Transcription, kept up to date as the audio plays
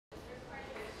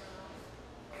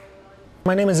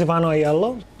My name is Ivano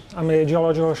Aiello. I'm a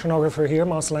geology oceanographer here,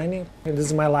 Moss Landing. This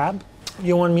is my lab.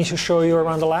 You want me to show you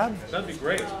around the lab? That'd be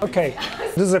great. Okay.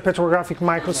 This is a petrographic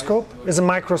microscope. It's a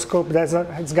microscope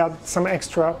that's got some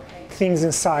extra things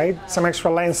inside, some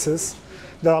extra lenses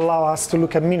that allow us to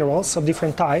look at minerals of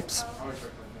different types.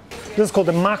 This is called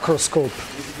a macroscope,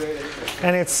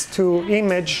 and it's to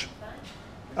image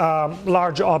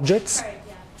large objects,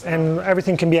 and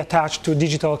everything can be attached to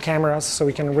digital cameras so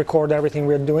we can record everything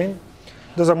we're doing.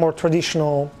 Those are more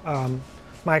traditional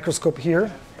microscope here.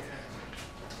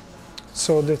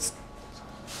 So that's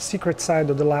secret side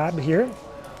of the lab here.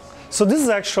 So this is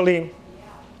actually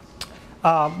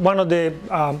one of the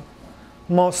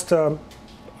most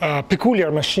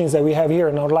peculiar machines that we have here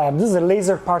in our lab. This is a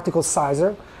laser particle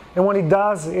sizer, and what it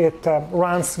does, it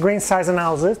runs grain size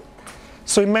analysis.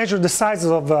 So it measures the sizes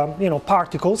of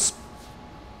particles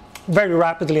very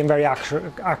rapidly and very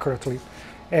accurately,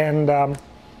 and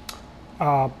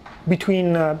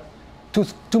between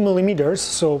 2 millimeters,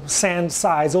 so sand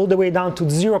size, all the way down to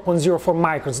 0.04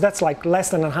 microns. That's like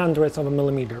less than 100th of a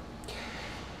millimeter.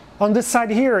 On this side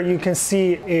here, you can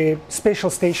see a spatial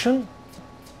station.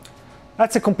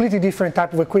 That's a completely different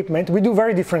type of equipment. We do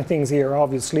very different things here,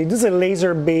 obviously. This is a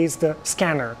laser-based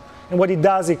scanner. And what it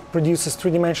does, it produces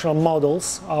three-dimensional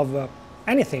models of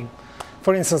anything.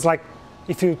 For instance, like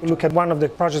if you look at one of the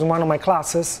projects in one of my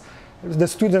classes, the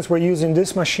students were using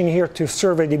this machine here to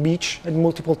survey the beach at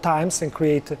multiple times and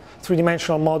create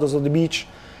three-dimensional models of the beach.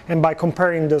 And by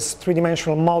comparing this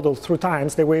three-dimensional model through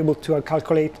times, they were able to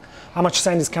calculate how much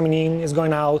sand is coming in, is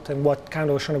going out, and what kind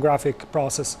of oceanographic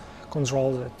process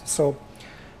controls it. So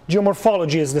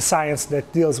geomorphology is the science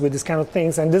that deals with these kind of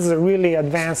things, and this is a really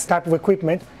advanced type of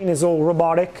equipment. It is all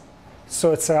robotic,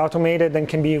 so it's automated and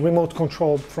can be remote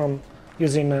controlled from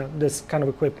using this kind of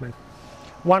equipment.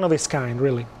 One of its kind,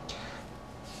 really.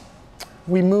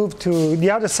 We move to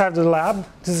the other side of the lab.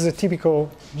 This is a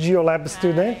typical GeoLab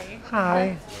student.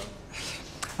 Hi.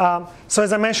 So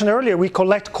as I mentioned earlier, we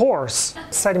collect cores,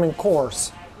 sediment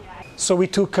cores. So we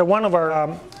took one of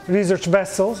our research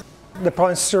vessels, the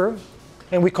Point Sur,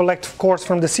 and we collect cores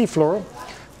from the seafloor.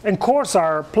 And cores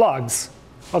are plugs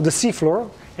of the seafloor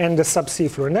and the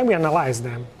subsea floor, and then we analyze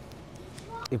them.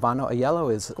 Ivano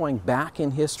Aiello is going back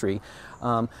in history,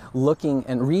 looking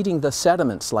and reading the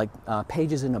sediments like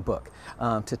pages in a book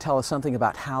to tell us something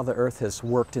about how the Earth has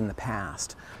worked in the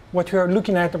past. What we are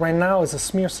looking at right now is a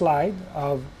smear slide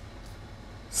of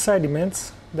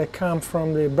sediments that come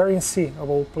from the Bering Sea, of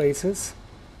all places.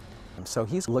 So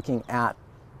he's looking at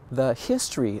the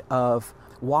history of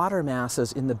water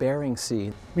masses in the Bering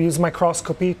Sea. We use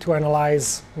microscopy to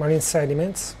analyze marine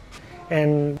sediments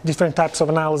and different types of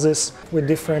analysis with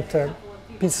different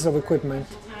pieces of equipment.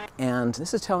 And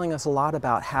this is telling us a lot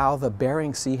about how the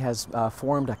Bering Sea has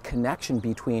formed a connection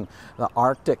between the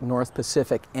Arctic, North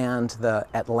Pacific, and the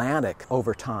Atlantic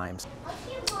over time.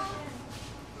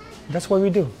 That's what we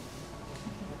do.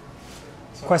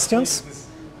 Questions?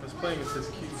 I was playing with this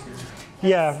cube here.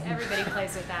 Yeah. Everybody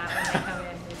plays with that when they come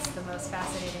in. It's the most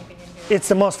fascinating thing in here. It's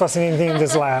the most fascinating thing in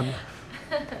this lab.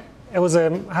 It was a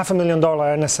 $500,000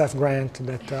 NSF grant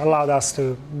that allowed us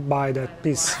to buy that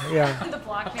piece. Yeah. The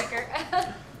block maker.